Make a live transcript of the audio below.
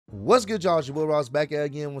What's good, y'all? It's your boy Ross back at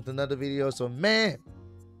again with another video. So, man,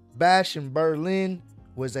 Bash in Berlin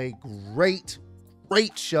was a great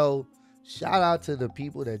show. Shout out to the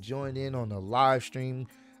people that joined in on the live stream.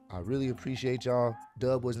 I really appreciate y'all.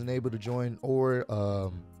 Dub wasn't able to join,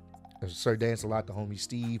 or Sir Dance a lot, the homie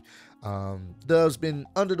Steve. Dub's been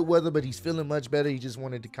under the weather, but he's feeling much better. He just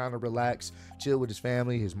wanted to kind of relax, chill with his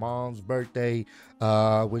family. His mom's birthday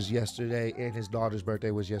was yesterday, and his daughter's birthday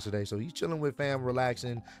was yesterday. So he's chilling with fam,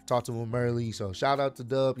 relaxing, talk to him early. So shout out to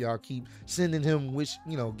Dub. Y'all keep sending him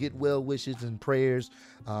get well wishes and prayers.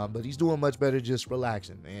 But he's doing much better, just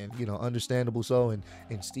relaxing, and understandable. So and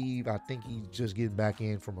Steve, I think he's just getting back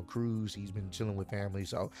in from a cruise. He's been chilling with family.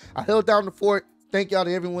 So I held down the fort. Thank y'all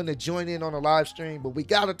to everyone that joined in on the live stream. But we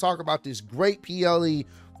got to talk about this great PLE.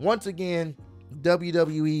 Once again,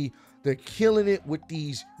 WWE, they're killing it with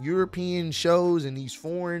these European shows and these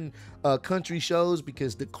foreign country shows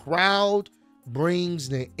because the crowd brings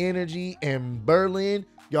the energy. And Berlin,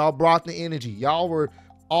 y'all brought the energy. Y'all were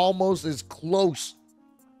almost as close.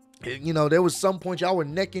 There was some point y'all were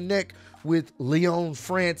neck and neck with Lyon,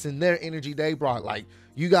 France, and their energy they brought. Like,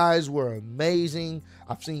 you guys were amazing.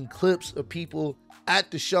 I've seen clips of people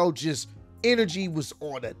at the show, just energy was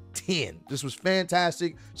on a 10. This was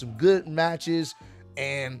fantastic. Some good matches,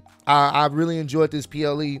 and I really enjoyed this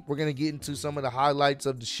PLE. We're going to get into some of the highlights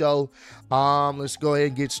of the show. Let's go ahead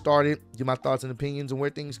and get started. Get my thoughts and opinions on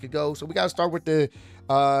where things could go. So we got to start with the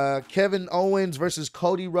Kevin Owens versus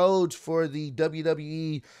Cody Rhodes for the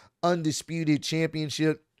WWE Undisputed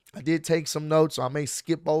Championship. I did take some notes, so I may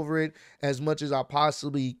skip over it as much as I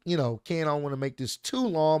possibly, can. I don't want to make this too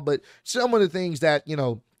long, but some of the things that,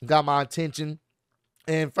 got my attention.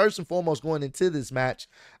 And first and foremost, going into this match,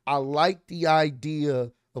 I like the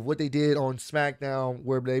idea of what they did on SmackDown,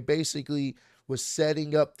 where they basically was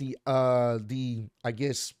setting up the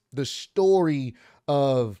story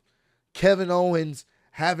of Kevin Owens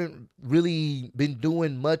haven't really been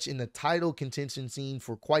doing much in the title contention scene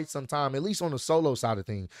for quite some time, at least on the solo side of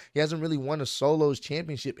things. He hasn't really won a solos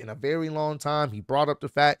championship in a very long time. He brought up the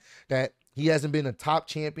fact that he hasn't been a top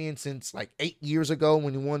champion since like 8 years ago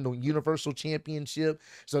when he won the Universal Championship.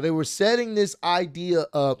 So they were setting this idea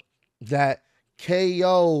up that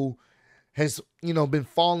KO has, been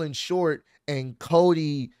falling short, and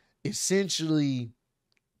Cody essentially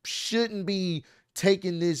shouldn't be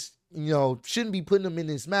taking this, shouldn't be putting him in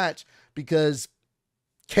this match because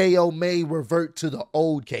KO may revert to the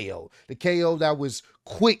old KO. The KO that was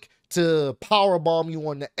quick to powerbomb you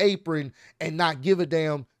on the apron and not give a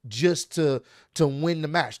damn just to win the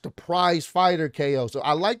match. The prize fighter KO. So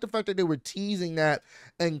I like the fact that they were teasing that,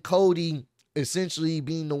 and Cody essentially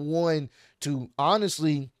being the one to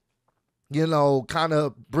honestly, kind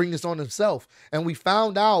of bring this on himself. And we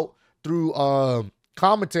found out through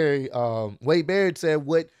commentary, Wade Barrett said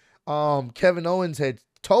what Kevin Owens had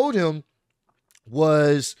told him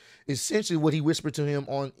was essentially what he whispered to him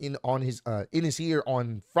in his ear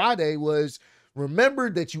on Friday was, remember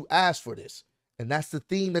that you asked for this. And that's the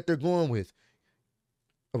theme that they're going with.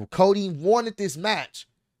 Cody wanted this match,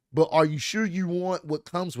 but are you sure you want what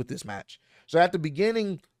comes with this match? So at the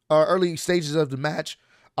beginning, early stages of the match,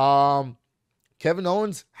 Kevin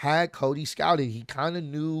Owens had Cody scouted. He kind of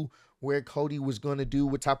knew where Cody was going to do,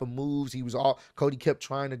 what type of moves. Cody kept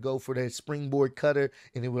trying to go for that springboard cutter,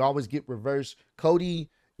 and it would always get reversed. Cody,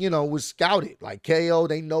 was scouted. Like KO,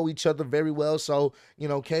 they know each other very well. So,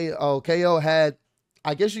 KO had,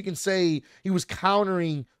 I guess you can say, he was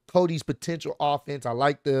countering Cody's potential offense. I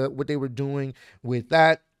like what they were doing with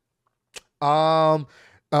that. I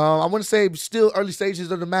want to say still early stages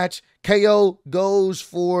of the match, KO goes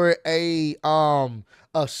for a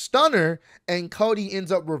stunner, and Cody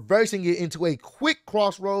ends up reversing it into a quick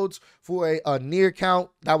crossroads for a near count.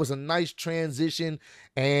 That was a nice transition,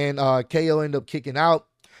 and KO ended up kicking out.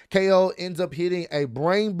 KO ends up hitting a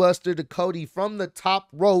brain buster to Cody from the top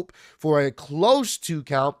rope for a close 2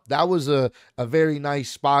 count. That was a very nice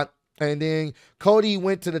spot. And then Cody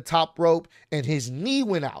went to the top rope, and his knee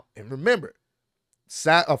went out. And remember,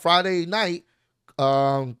 Friday night,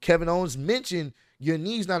 Kevin Owens mentioned, your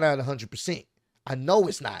knee's not at 100%. I know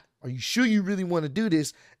it's not. Are you sure you really want to do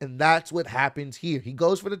this? And that's what happens here. He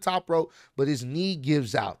goes for the top rope, but his knee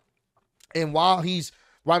gives out. And while the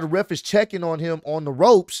ref is checking on him on the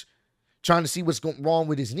ropes, trying to see what's going wrong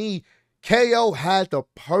with his knee, KO had the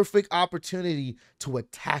perfect opportunity to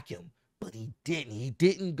attack him, but he didn't. He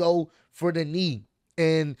didn't go for the knee.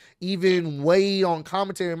 And even Wade on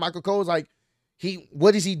commentary, Michael Cole was like,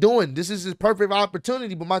 what is he doing? This is his perfect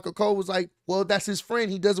opportunity. But Michael Cole was like, well, that's his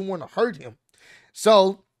friend. He doesn't want to hurt him.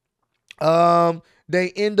 So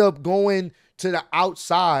they end up going to the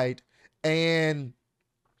outside, and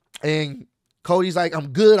And Cody's like, I'm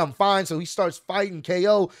good, I'm fine. So he starts fighting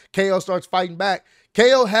KO. KO starts fighting back.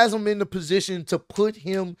 KO has him in the position to put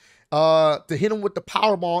him, to hit him with the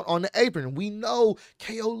powerbomb on the apron. We know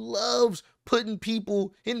KO loves hitting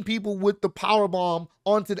people with the powerbomb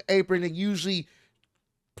onto the apron, and usually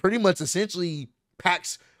pretty much essentially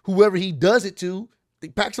packs whoever he does it to, he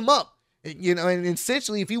packs him up. You know, and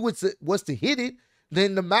essentially if he was to hit it,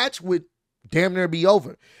 then the match would damn near be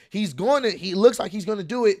over. He looks like he's gonna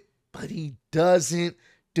do it, but he doesn't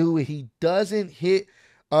do it. He doesn't hit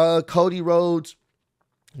Cody Rhodes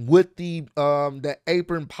with the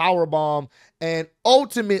apron power bomb, and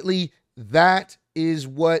ultimately that is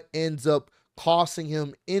what ends up costing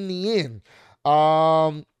him in the end.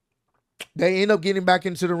 They end up getting back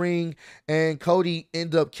into the ring, and Cody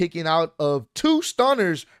ended up kicking out of 2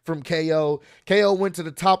 stunners from KO. KO went to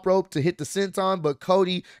the top rope to hit the senton, but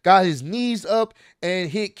Cody got his knees up and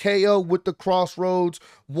hit KO with the crossroads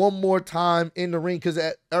one more time in the ring, because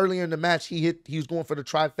earlier in the match he was going for the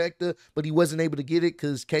trifecta, but he wasn't able to get it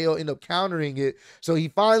because KO ended up countering it. So he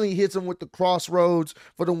finally hits him with the crossroads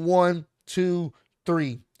for the 1, 2,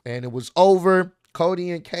 3, and it was over.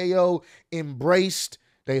 Cody and KO embraced.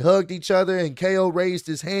 They hugged each other, and KO raised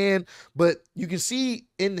his hand, but you can see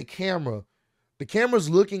in the camera's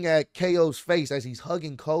looking at KO's face as he's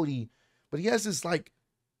hugging Cody, but he has this like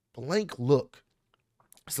blank look.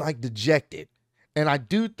 It's like dejected. And I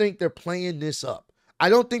do think they're playing this up. I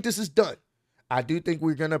don't think this is done. I do think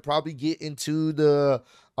we're going to probably get into the,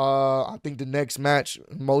 I think the next match,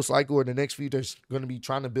 most likely, or the next few that's going to be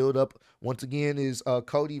trying to build up once again is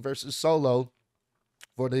Cody versus Solo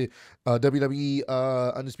for the WWE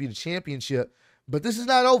Undisputed Championship. But this is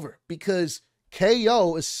not over, because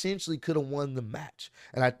KO essentially could have won the match.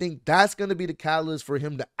 And I think that's going to be the catalyst for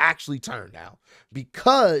him to actually turn now,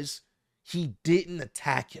 because he didn't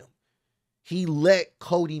attack him. He let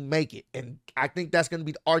Cody make it. And I think that's going to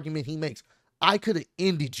be the argument he makes. I could have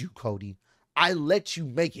ended you, Cody. I let you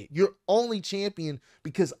make it. You're only champion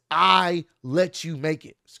because I let you make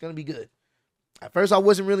it. It's going to be good. At first, I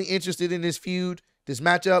wasn't really interested in this feud, this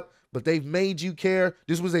matchup, but they've made you care.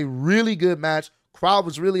 This was a really good match. Crowd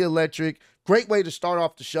was really electric. Great way to start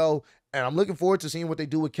off the show. And I'm looking forward to seeing what they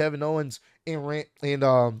do with Kevin Owens and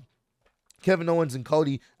Kevin Owens and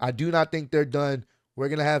Cody. I do not think they're done. We're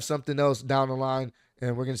going to have something else down the line,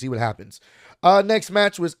 and we're going to see what happens. Next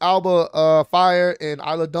match was Alba Fire and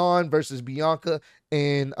Isla Dawn versus Bianca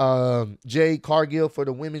and Jade Cargill for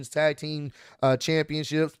the Women's Tag Team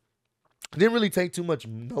Championships. Didn't really take too much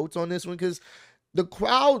notes on this one because the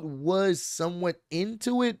crowd was somewhat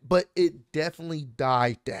into it, but it definitely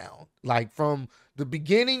died down. Like from the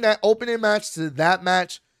beginning, that opening match to that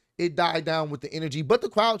match, it died down with the energy, but the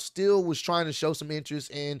crowd still was trying to show some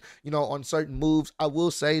interest in, on certain moves. I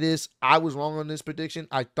will say this, I was wrong on this prediction.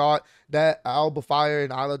 I thought that Alba Fire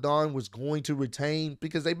and Isla Dawn was going to retain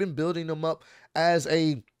because they've been building them up as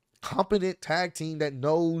a competent tag team that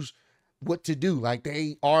knows what to do. Like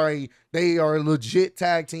they are a legit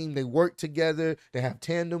tag team. They work together. They have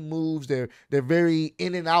tandem moves. They're very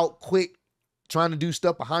in and out quick, trying to do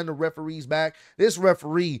stuff behind the referee's back. This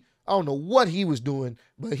referee, I don't know what he was doing,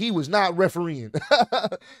 but he was not refereeing.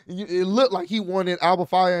 It looked like he wanted Alba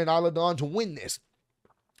Fire and Isla Dawn to win this.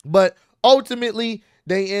 But ultimately,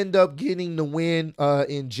 they end up getting the win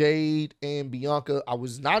in Jade and Bianca. I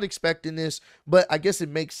was not expecting this, but I guess it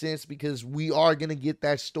makes sense because we are going to get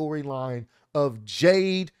that storyline of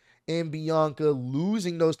Jade and Bianca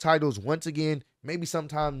losing those titles once again, maybe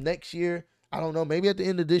sometime next year. I don't know, maybe at the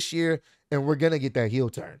end of this year, and we're going to get that heel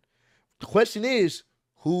turn. The question is,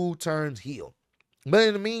 who turns heel? But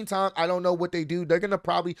in the meantime, I don't know what they do. They're going to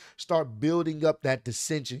probably start building up that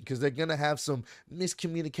dissension because they're going to have some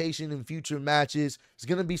miscommunication in future matches. There's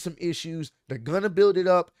going to be some issues. They're going to build it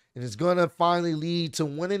up, and it's going to finally lead to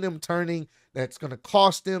one of them turning. That's going to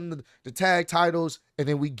cost them the tag titles, and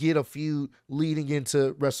then we get a feud leading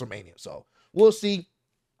into WrestleMania. So we'll see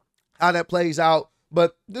how that plays out.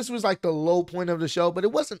 But this was like the low point of the show, but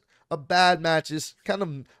it wasn't a bad match. It's kind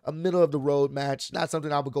of a middle of the road match. Not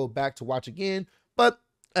something I would go back to watch again. But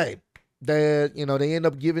hey, they end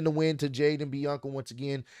up giving the win to Jade and Bianca once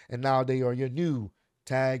again, and now they are your new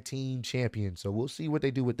tag team champions. So we'll see what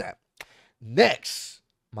they do with that. Next,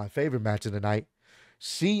 my favorite match of the night,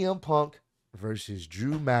 CM Punk versus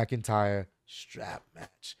Drew McIntyre strap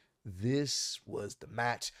match. This was the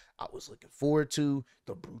match I was looking forward to.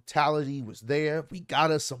 The brutality was there. We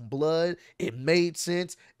got us some blood. It made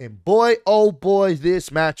sense. And boy, oh boy,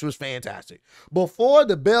 this match was fantastic. Before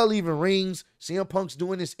the bell even rings, CM Punk's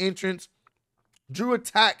doing his entrance. Drew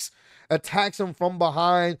attacks him from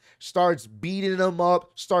behind, starts beating him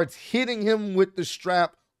up, starts hitting him with the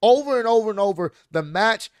strap over and over and over. The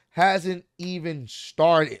match hasn't even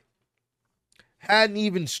started. Hadn't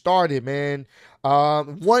even started, man.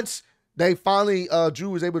 Once they finally, Drew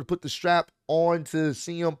was able to put the strap on to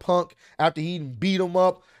CM Punk after he beat him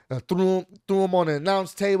up, threw him on the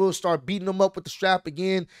announce table, started beating him up with the strap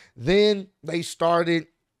again. Then they started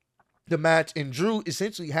the match, and Drew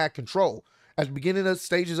essentially had control. At the beginning of the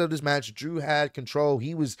stages of this match, Drew had control.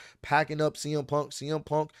 He was packing up CM Punk. CM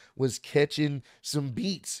Punk was catching some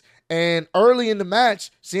beats. And early in the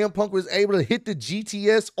match, CM Punk was able to hit the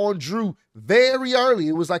GTS on Drew very early.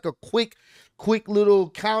 It was like a quick little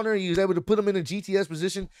counter. He was able to put him in a GTS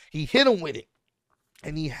position. He hit him with it.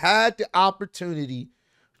 And he had the opportunity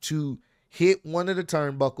to hit one of the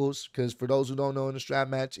turnbuckles, because for those who don't know, in the strap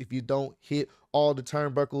match, if you don't hit all the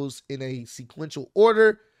turnbuckles in a sequential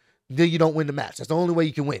order, then you don't win the match. That's the only way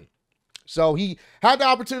you can win. So he had the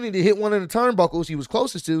opportunity to hit one of the turnbuckles he was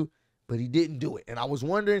closest to, but he didn't do it. And I was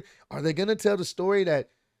wondering, are they going to tell the story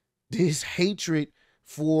that this hatred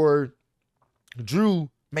for Drew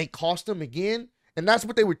may cost him again? And that's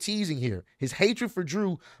what they were teasing here. His hatred for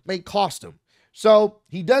Drew may cost him. So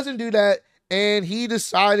he doesn't do that, and he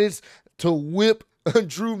decided to whip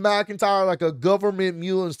Drew McIntyre like a government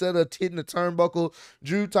mule instead of hitting the turnbuckle.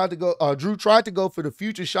 Drew tried to go for the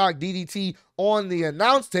future shock DDT on the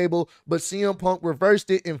announce table, but CM Punk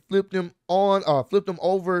reversed it and flipped him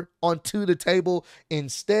over onto the table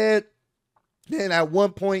instead. Then at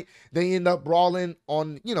one point they end up brawling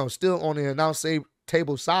on, still on the announce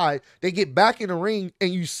table side. They get back in the ring,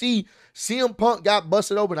 and you see CM Punk got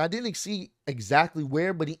busted open. I didn't see exactly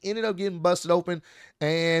where, but he ended up getting busted open.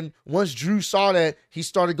 And once Drew saw that, he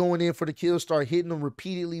started going in for the kill, started hitting him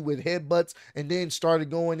repeatedly with headbutts, and then started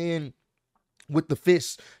going in with the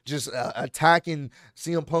fists, just attacking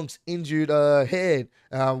CM Punk's injured head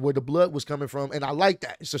where the blood was coming from. And I like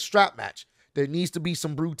that. It's a strap match. There needs to be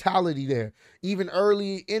some brutality there. Even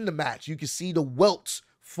early in the match, you can see the welts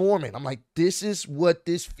forming. I'm like, this is what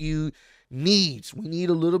this feud needs. We need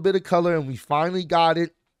a little bit of color, and we finally got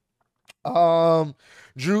it.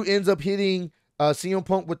 Drew ends up hitting CM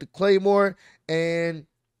Punk with the Claymore, and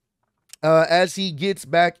as he gets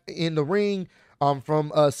back in the ring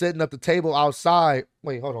from setting up the table outside.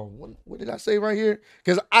 Wait, hold on. What did I say right here?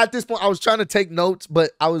 Because at this point, I was trying to take notes,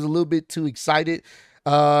 but I was a little bit too excited.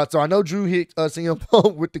 So I know Drew hit CM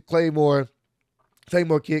Punk with the Claymore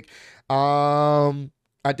kick.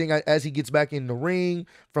 I think as he gets back in the ring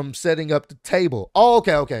from setting up the table. Oh,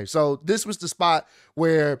 okay. So this was the spot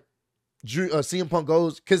where CM Punk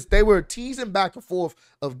goes, because they were teasing back and forth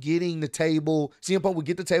of getting the table. CM Punk would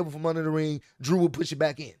get the table from under the ring. Drew would push it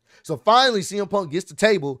back in. So finally, CM Punk gets the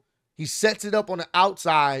table. He sets it up on the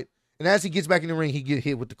outside, and as he gets back in the ring, he gets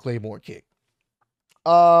hit with the Claymore kick.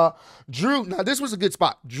 Drew, now this was a good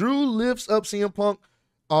spot. Drew lifts up CM Punk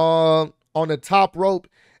on the top rope,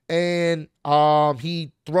 and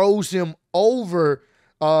he throws him over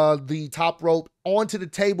the top rope onto the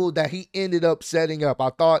table that he ended up setting up. I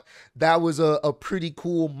thought that was a pretty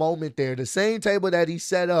cool moment there. The same table that he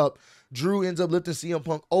set up, Drew ends up lifting CM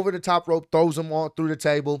Punk over the top rope, throws him on through the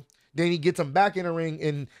table. Then he gets him back in the ring,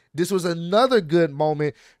 and this was another good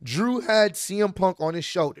moment. Drew had CM Punk on his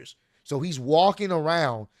shoulders. So he's walking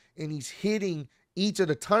around, and he's hitting each of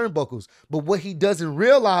the turnbuckles. But what he doesn't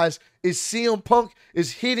realize is CM Punk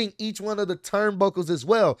is hitting each one of the turnbuckles as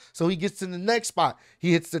well. So he gets to the next spot.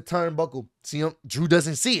 He hits the turnbuckle. Drew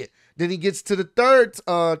doesn't see it. Then he gets to the third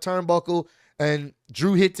turnbuckle, and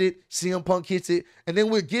Drew hits it. CM Punk hits it. And then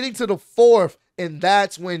we're getting to the fourth, and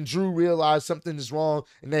that's when Drew realized something is wrong,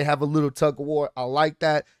 and they have a little tug of war. I like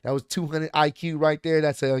that. That was 200 IQ right there.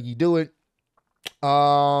 That's how you do it.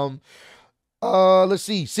 Let's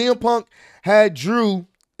see. CM Punk had Drew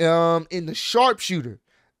in the sharpshooter,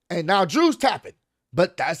 and now Drew's tapping,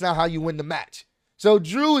 but that's not how you win the match. So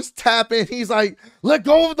Drew is tapping. He's like, let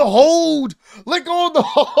go of the hold. Let go of the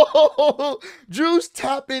hold. Drew's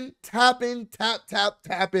tapping. Tapping.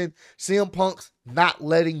 CM Punk's not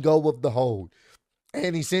letting go of the hold.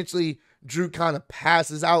 And essentially, Drew kind of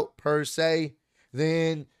passes out per se.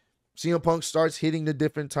 Then CM Punk starts hitting the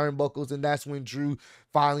different turnbuckles, and that's when Drew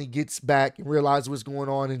finally gets back and realizes what's going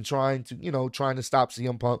on and trying to stop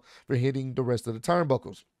CM Punk for hitting the rest of the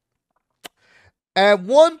turnbuckles. At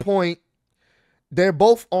one point, they're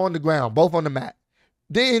both on the ground, both on the mat.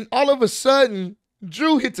 Then all of a sudden,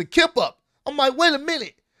 Drew hits a kip up. I'm like, wait a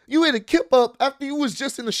minute. You hit a kip up after you was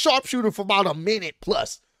just in the sharpshooter for about a minute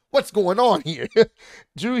plus. What's going on here?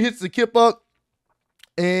 Drew hits the kip up,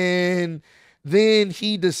 and Then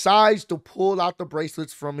he decides to pull out the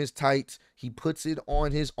bracelets from his tights. He puts it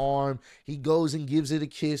on his arm. He goes and gives it a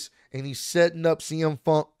kiss, and he's setting up CM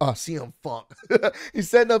Funk. He's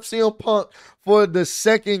setting up CM Punk for the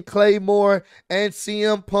second Claymore, and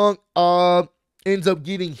CM Punk ends up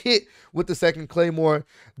getting hit with the second Claymore.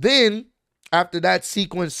 Then, after that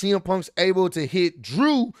sequence, CM Punk's able to hit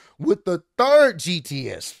Drew with the third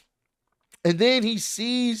GTS. And then he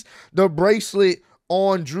sees the bracelet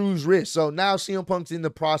on Drew's wrist. So now CM Punk's in the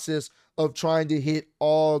process of trying to hit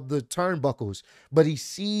all the turnbuckles, but he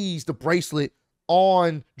sees the bracelet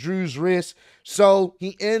on Drew's wrist. So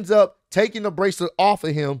he ends up taking the bracelet off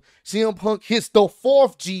of him. CM Punk hits the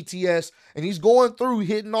fourth GTS, and he's going through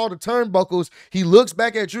hitting all the turnbuckles. He looks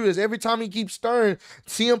back at Drew as every time he keeps stirring,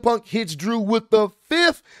 CM Punk hits Drew with the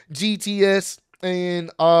fifth GTS,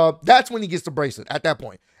 and that's when he gets the bracelet at that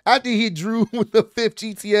point. After he hit Drew with the fifth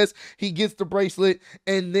GTS, he gets the bracelet,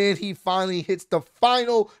 and then he finally hits the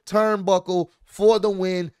final turnbuckle for the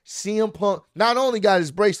win. CM Punk not only got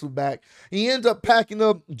his bracelet back, he ends up packing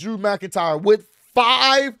up Drew McIntyre with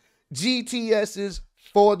 5 GTSs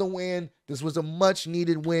for the win. This was a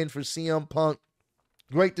much-needed win for CM Punk.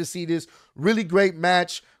 Great to see this. Really great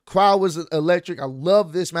match. Crowd was electric. I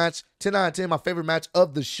love this match. 10 out of 10, my favorite match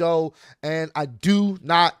of the show, and I do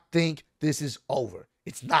not think this is over.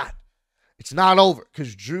 It's not. It's not over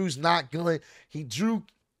because Drew's not going.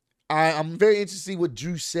 I'm very interested to see what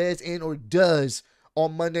Drew says and or does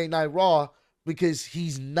on Monday Night Raw because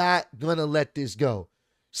he's not going to let this go.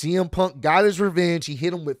 CM Punk got his revenge. He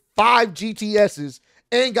hit him with 5 GTSs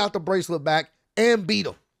and got the bracelet back and beat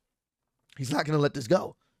him. He's not going to let this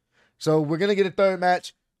go. So we're going to get a third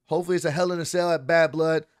match. Hopefully it's a Hell in a Cell at Bad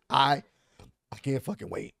Blood. I can't fucking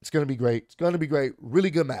wait. It's going to be great. It's going to be great. Really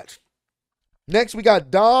good match. Next, we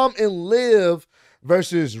got Dom and Liv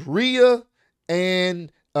versus Rhea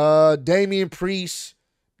and Damian Priest.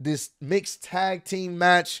 This mixed tag team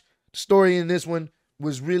match. Story in this one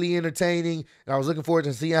was really entertaining, and I was looking forward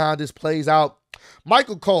to seeing how this plays out.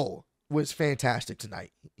 Michael Cole was fantastic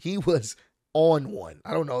tonight. He was on one.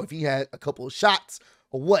 I don't know if he had a couple of shots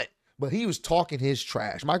or what, but he was talking his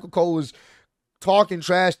trash. Michael Cole was talking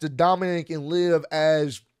trash to Dominic and Liv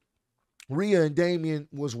as Rhea and Damian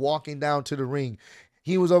was walking down to the ring.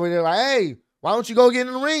 He was over there like, hey, why don't you go get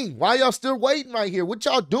in the ring? Why y'all still waiting right here? What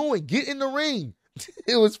y'all doing? Get in the ring.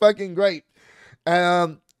 It was fucking great.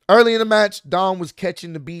 Early in the match, Dom was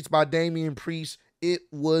catching the beats by Damian Priest. It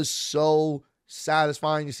was so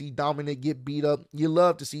satisfying to see Dominic get beat up. You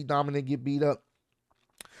love to see Dominic get beat up.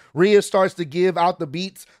 Rhea starts to give out the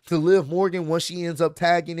beats to Liv Morgan once she ends up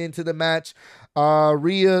tagging into the match.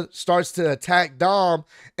 Rhea starts to attack Dom,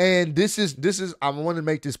 and this is I want to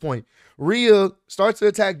make this point. Rhea starts to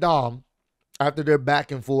attack Dom after they're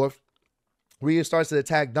back and forth. Rhea starts to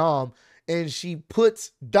attack Dom, and she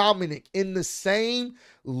puts Dominic in the same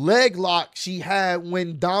leg lock she had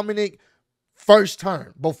when Dominic first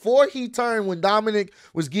turn. Before he turned, when Dominic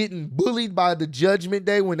was getting bullied by the Judgment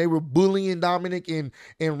Day, when they were bullying Dominic and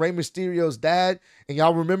Rey Mysterio's dad. And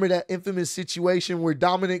y'all remember that infamous situation where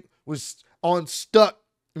Dominic was stuck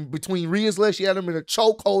between Rhea's legs. She had him in a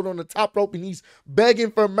chokehold on the top rope and he's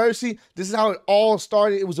begging for mercy. This is how it all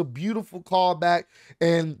started. It was a beautiful callback.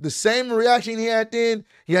 And the same reaction he had then,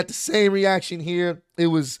 he had the same reaction here. It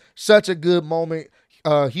was such a good moment.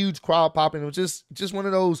 Huge crowd popping. It was just one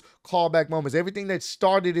of those callback moments. Everything that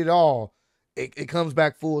started it all, it comes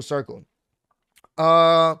back full circle.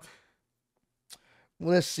 Let's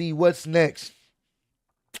see what's next.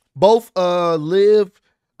 Rhea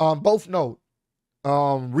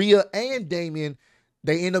and Damian,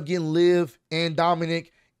 they end up getting Liv and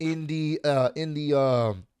Dominic in the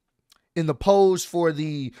pose for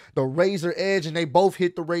the razor edge, and they both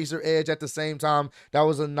hit the razor edge at the same time. That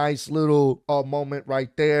was a nice little moment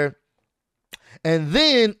right there. And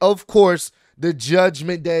then, of course, the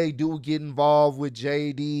Judgment Day do get involved with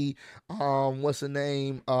JD. What's the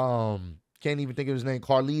name? Can't even think of his name.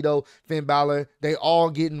 Carlito, Finn Balor. They all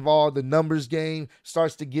get involved. The numbers game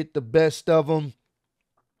starts to get the best of them.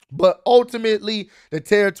 But ultimately, the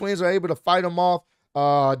Terror Twins are able to fight them off.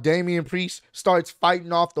 Damian Priest starts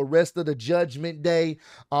fighting off the rest of the Judgment Day.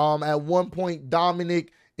 At one point,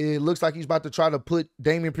 Dominic, it looks like he's about to try to put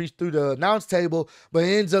Damian Priest through the announce table, but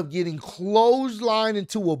ends up getting clotheslined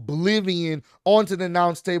into oblivion onto the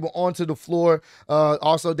announce table, onto the floor.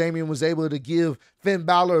 Also, Damian was able to give Finn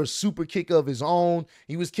Balor a super kick of his own.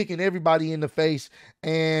 He was kicking everybody in the face,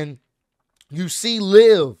 and you see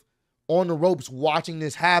Liv on the ropes watching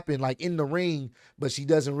this happen, like in the ring, but she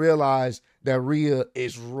doesn't realize that Rhea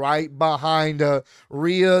is right behind her.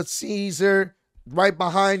 Rhea sees her, right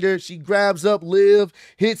behind her. She grabs up Liv,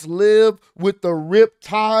 hits Liv with the rip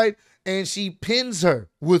tide, and she pins her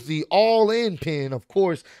with the all-in pin. Of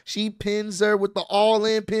course, she pins her with the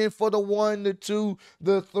all-in pin for the 1, the 2,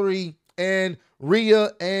 the 3, and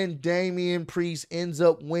Rhea and Damian Priest ends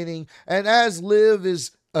up winning. And as Liv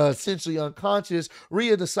is essentially unconscious,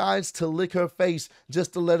 Rhea decides to lick her face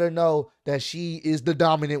just to let her know that she is the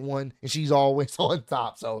dominant one and she's always on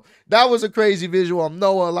top. So that was a crazy visual. I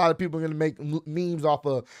know a lot of people are going to make memes off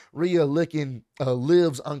of Rhea licking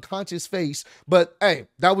Liv's unconscious face, but hey,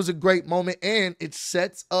 that was a great moment, and it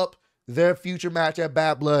sets up their future match at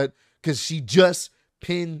Bad Blood because she just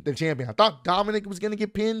pinned the champion. I thought Dominic was going to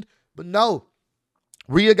get pinned, but no,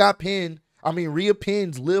 Rhea got pinned. Rhea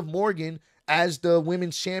pins Liv Morgan as the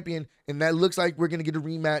women's champion, and that looks like we're going to get a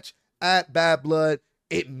rematch at Bad Blood.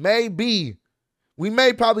 We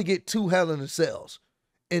may probably get 2 Hell in a Cells,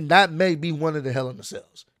 and that may be one of the Hell in a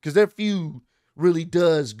Cells, because their feud really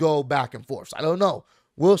does go back and forth. So I don't know.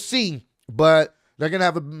 We'll see, but they're going to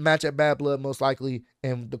have a match at Bad Blood most likely,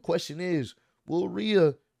 and the question is, will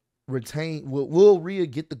Rhea retain? Will Rhea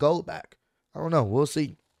get the gold back? I don't know. We'll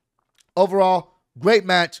see. Overall, great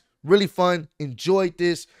match. Really fun. Enjoyed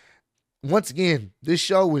this. Once again, this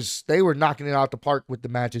show they were knocking it out the park with the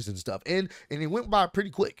matches and stuff. And it went by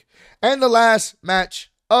pretty quick. And the last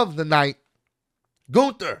match of the night,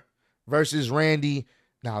 Gunther versus Randy.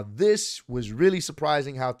 Now, this was really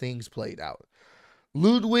surprising how things played out.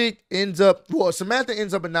 Samantha ends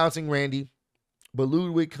up announcing Randy, but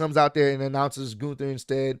Ludwig comes out there and announces Gunther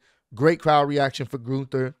instead. Great crowd reaction for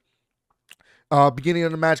Gunther. Beginning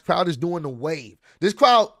of the match, crowd is doing the wave. This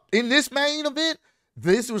crowd, in this main event,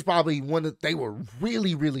 this was probably one that they were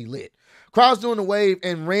really, really lit. Crowd's doing the wave,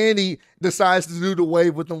 and Randy decides to do the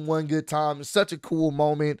wave with them one good time. It's such a cool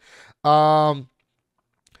moment.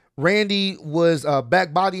 Randy was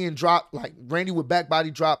back body and drop, like Randy would back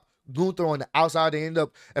body drop Gunther on the outside.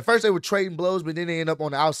 At first they were trading blows, but then they end up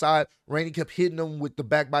on the outside. Randy kept hitting them with the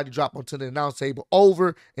back body drop onto the announce table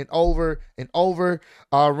over and over and over.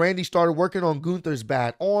 Randy started working on Gunther's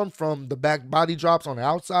bad arm from the back body drops on the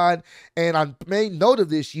outside. And I made note of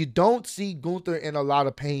this. You don't see Gunther in a lot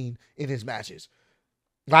of pain in his matches.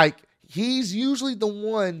 Like, he's usually the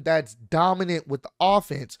one that's dominant with the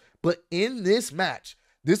offense. But in this match,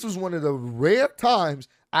 this was one of the rare times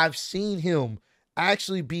I've seen him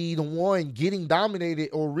actually be the one getting dominated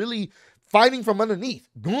or really fighting from underneath.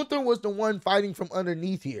 Gunther was the one fighting from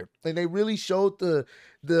underneath here, and they really showed the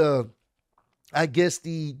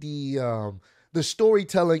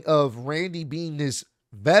storytelling of Randy being this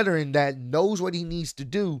veteran that knows what he needs to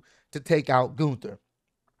do to take out Gunther.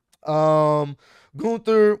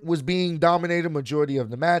 Gunther was being dominated majority of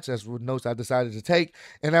the match. That's what notes I decided to take.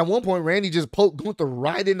 And at one point, Randy just poked Gunther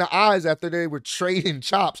right in the eyes after they were trading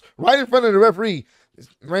chops right in front of the referee.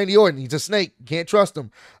 Randy Orton, he's a snake. Can't trust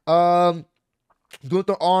him.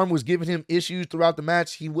 Gunther's arm was giving him issues throughout the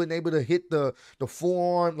match. He wasn't able to hit the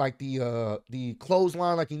forearm like the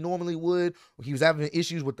clothesline like he normally would. He was having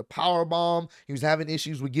issues with the power bomb. He was having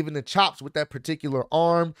issues with giving the chops with that particular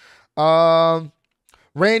arm.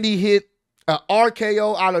 Randy hit an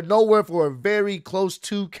RKO out of nowhere for a very close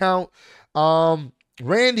 2 count.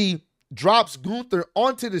 Randy drops Gunther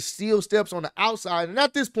onto the steel steps on the outside. And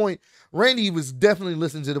at this point, Randy was definitely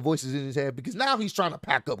listening to the voices in his head because now he's trying to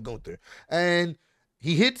pack up Gunther. And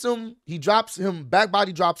he hits him. He drops him, back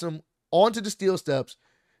body drops him onto the steel steps.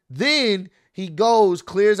 Then he goes,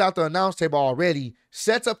 clears out the announce table already,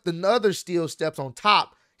 sets up the other steel steps on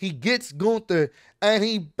top. He gets Gunther and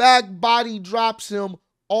he back body drops him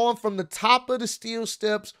on from the top of the steel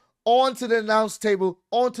steps onto the announce table,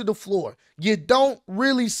 onto the floor. You don't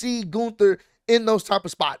really see Gunther in those type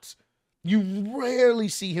of spots. You rarely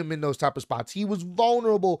see him in those type of spots. He was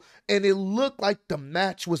vulnerable, and it looked like the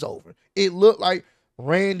match was over. It looked like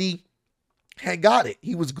Randy had got it.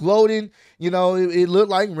 He was gloating. You know, it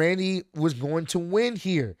looked like Randy was going to win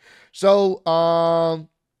here. So,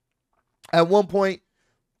 at one point,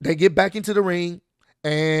 they get back into the ring,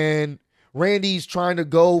 and Randy's trying to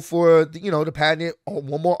go for, the patent on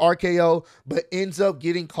one more RKO, but ends up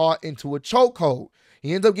getting caught into a chokehold.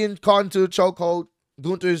 He ends up getting caught into a chokehold.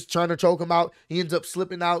 Gunther's trying to choke him out. He ends up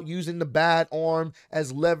slipping out using the bad arm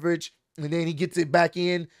as leverage, and then he gets it back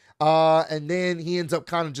in, and then he ends up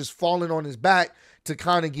kind of just falling on his back to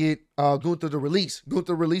kind of get Gunther to release.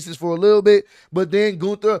 Gunther releases for a little bit, but then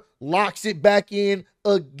Gunther locks it back in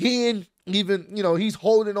again. Even, he's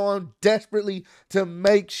holding on desperately to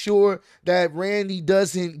make sure that Randy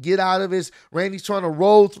doesn't get out of his. Randy's trying to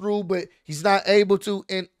roll through, but he's not able to.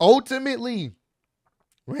 And ultimately,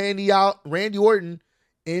 Randy Orton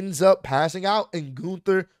ends up passing out, and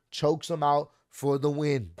Gunther chokes him out for the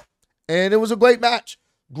win. And it was a great match.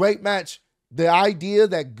 Great match. The idea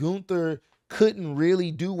that Gunther couldn't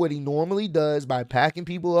really do what he normally does by packing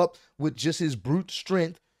people up with just his brute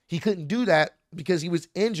strength. He couldn't do that because he was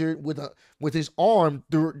injured with his arm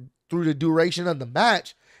through the duration of the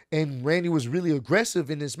match. And Randy was really aggressive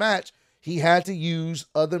in this match. He had to use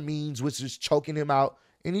other means, which is choking him out.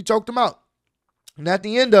 And he choked him out. And at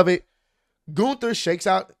the end of it, Gunther shakes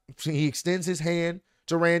out. He extends his hand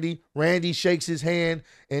to Randy. Randy shakes his hand,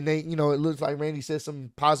 and it looks like Randy says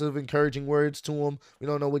some positive, encouraging words to him. We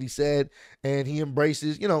don't know what he said, and he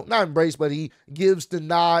embraces, not embrace, but he gives the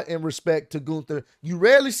nod and respect to Gunther. You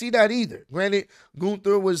rarely see that either. Granted,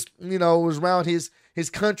 Gunther was around his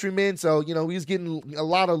countrymen, so he was getting a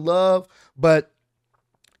lot of love, but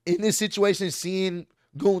in this situation, seeing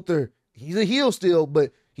Gunther, he's a heel still,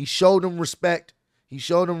 but he showed him respect. He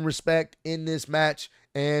showed him respect in this match,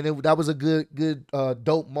 and that was a good,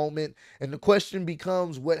 dope moment. And the question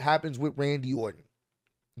becomes, what happens with Randy Orton?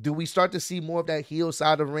 Do we start to see more of that heel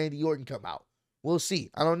side of Randy Orton come out? We'll see.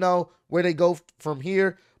 I don't know where they go from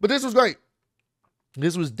here, but this was great.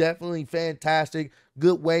 This was definitely fantastic.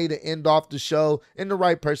 Good way to end off the show, and the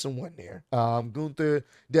right person won there. Gunther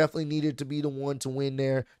definitely needed to be the one to win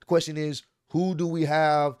there. The question is, who do we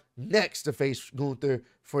have next to face Gunther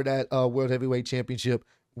for that World Heavyweight Championship?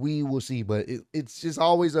 We will see, but it's just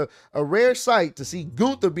always a rare sight to see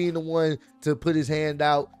Gunther being the one to put his hand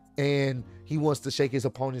out, and he wants to shake his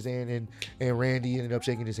opponent's hand, and Randy ended up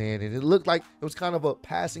shaking his hand, and it looked like it was kind of a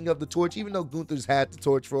passing of the torch, even though Gunther's had the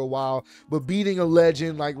torch for a while, but beating a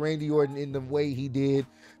legend like Randy Orton in the way he did,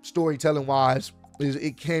 storytelling-wise,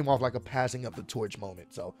 it came off like a passing of the torch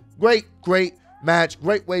moment. So great match,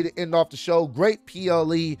 great way to end off the show, great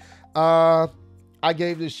PLE. I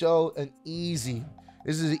gave this show an easy,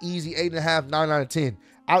 this is an easy 8.5, 9 out of 10.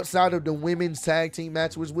 Outside of the women's tag team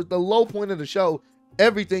match, which was the low point of the show,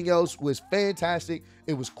 everything else was fantastic.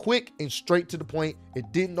 It was quick and straight to the point.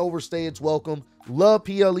 It didn't overstay its welcome. Love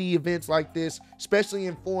PLE events like this, especially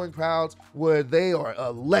in foreign crowds where they are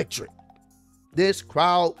electric. This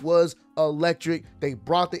crowd was electric. They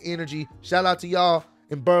brought the energy. Shout out to y'all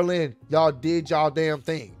in Berlin. Y'all did y'all damn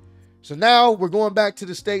thing. So now we're going back to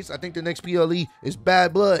the States. I think the next PLE is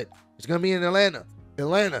Bad Blood. It's going to be in Atlanta.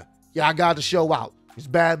 Yeah, I got to show out. It's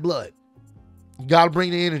Bad Blood. You got to bring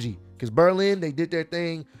the energy. Because Berlin, they did their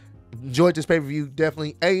thing. Enjoyed this pay-per-view.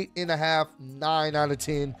 Definitely 8.5, 9 out of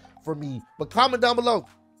 10 for me. But comment down below.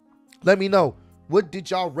 Let me know. What did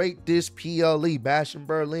y'all rate this PLE? Bash in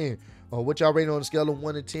Berlin. Or what y'all rated on a scale of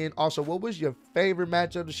 1 to 10. Also, what was your favorite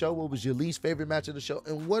match of the show? What was your least favorite match of the show?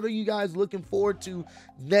 And what are you guys looking forward to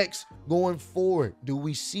next going forward? Do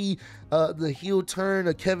we see the heel turn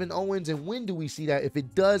of Kevin Owens? And when do we see that? If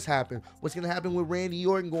it does happen, what's going to happen with Randy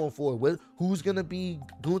Orton going forward? Who's going to be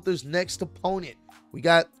Gunther's next opponent? We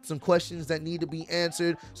got some questions that need to be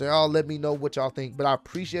answered. So y'all let me know what y'all think. But I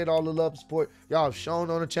appreciate all the love and support y'all have shown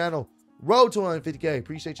on the channel. Road to 150K.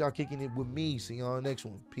 Appreciate y'all kicking it with me. See y'all on the next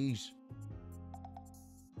one. Peace.